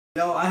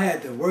Yo, I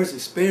had the worst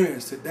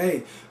experience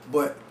today,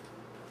 but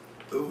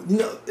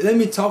let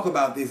me talk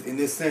about this in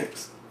this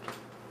sense.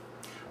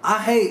 I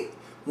hate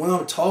when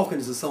I'm talking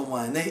to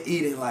someone and they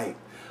eating like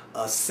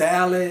a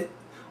salad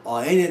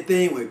or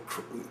anything with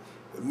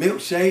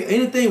milkshake,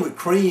 anything with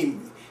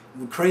cream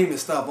and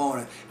stuff on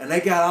it, and they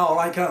got all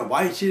that kind of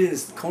white shit in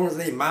the corners of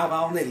their mouth,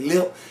 on their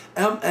lip,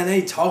 and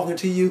they talking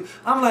to you.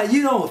 I'm like,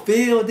 you don't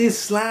feel this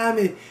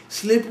slimy,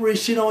 slippery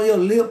shit on your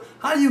lip?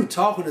 How you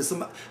talking to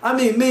somebody? I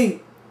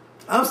mean,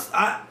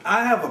 I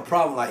have a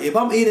problem. Like, if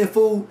I'm eating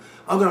food,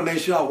 I'm gonna make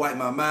sure I wipe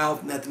my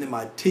mouth, nothing in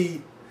my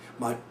teeth,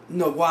 while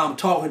I'm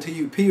talking to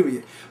you,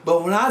 period.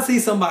 But when I see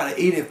somebody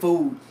eating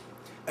food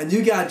and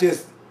you got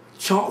just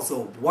chunks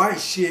of white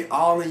shit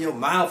all in your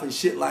mouth and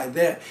shit like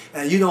that,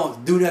 and you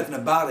don't do nothing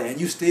about it, and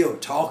you still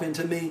talking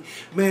to me,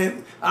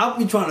 man, I'll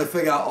be trying to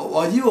figure out,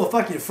 are you a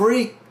fucking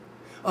freak?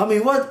 I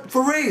mean, what,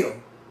 for real?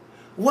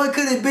 What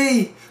could it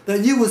be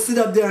that you would sit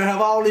up there and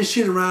have all this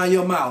shit around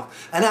your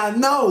mouth? And I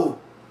know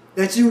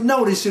that you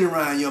know this shit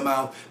around your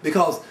mouth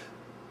because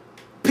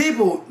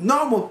people,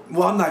 normal,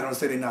 well, I'm not going to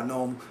say they're not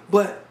normal,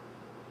 but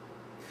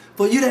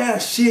for you to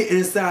have shit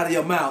inside of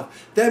your mouth,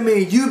 that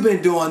means you've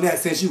been doing that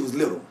since you was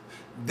little.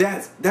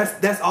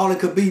 That's all it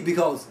could be,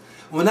 because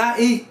when I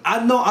eat,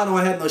 I know I don't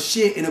have no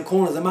shit in the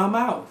corners of my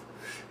mouth.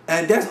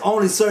 And that's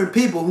only certain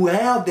people who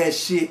have that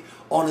shit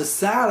on the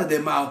side of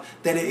their mouth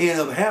that it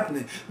end up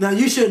happening. Now,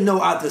 you should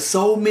know after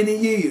so many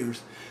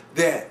years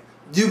that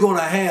you're going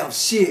to have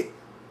shit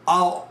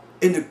all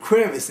in the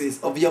crevices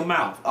of your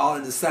mouth, all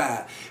in the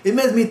side. It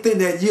makes me think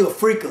that you're a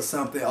freak or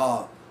something,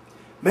 or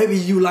maybe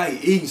you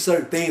like eating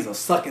certain things or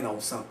sucking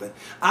on something.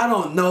 I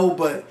don't know,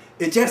 but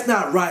it's just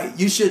not right.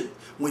 You should,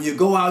 when you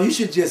go out, you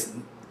should just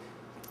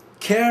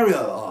carry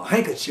a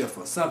handkerchief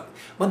or something.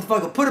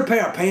 Motherfucker, put a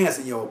pair of pants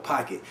in your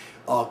pocket,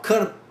 or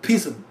cut a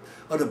piece of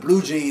the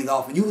blue jeans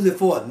off and use it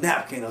for a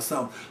napkin or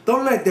something.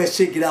 Don't let that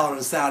shit get out on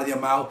the side of your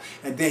mouth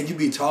and then you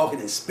be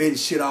talking and spitting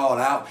shit all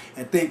out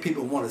and think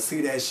people want to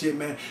see that shit,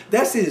 man.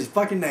 That shit is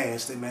fucking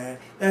nasty, man.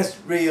 That's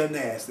real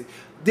nasty.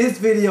 This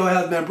video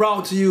has been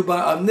brought to you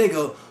by a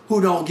nigga who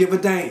don't give a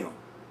damn.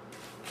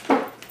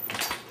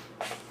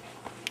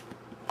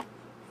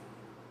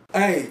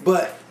 Hey,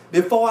 but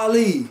before I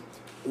leave,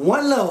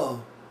 one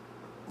love,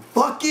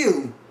 fuck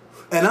you,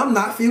 and I'm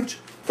not Future.